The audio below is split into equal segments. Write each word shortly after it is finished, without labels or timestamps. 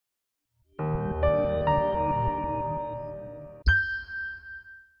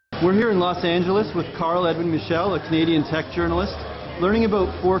We're here in Los Angeles with Carl-Edwin Michel, a Canadian tech journalist, learning about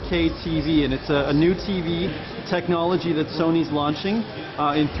 4K TV, and it's a new TV technology that Sony's launching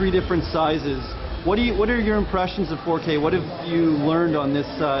in 3 different sizes. What are your impressions of 4K? What have you learned on this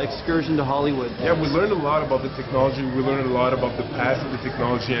excursion to Hollywood? Yeah, we learned a lot about the technology. We learned a lot about the past of the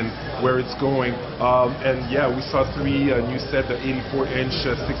technology and where it's going. And yeah, we saw 3 new sets, the 84-inch,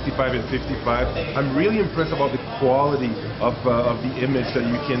 65 and 55. I'm really impressed about the quality of the image that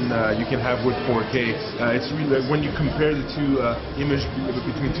you can have with 4K. It's really, when you compare the 2 images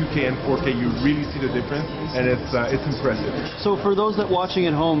between 2K and 4K, you really see the difference, and it's impressive. So for those that watching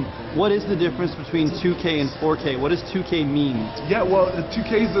at home, what is the difference between 2K and 4K? What does 2K mean? Yeah, well, the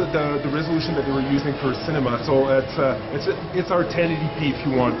 2K is the resolution that they were using for cinema. So it's our 1080p if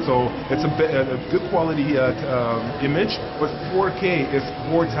you want. So it's a good quality image, but 4K is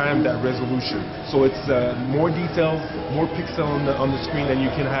 4 times that resolution. So it's more details, more pixel on the screen, and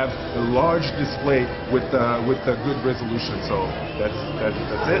you can have a large display with a good resolution. So that's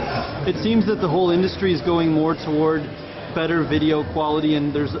it. It seems that the whole industry is going more toward better video quality,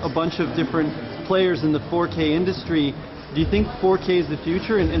 and there's a bunch of different players in the 4K industry. Do you think 4K is the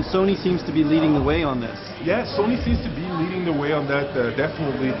future? And Sony seems to be leading the way on this. Yeah, Sony seems to be leading the way on that,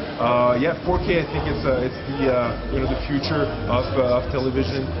 definitely. Yeah, 4K I think it's the future of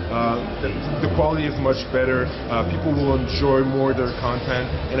television. The quality is much better. People will enjoy more their content,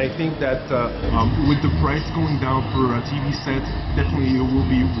 and I think that with the price going down for TV sets, definitely it will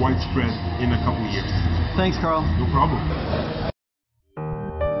be widespread in a couple of years. Thanks, Carl. No problem.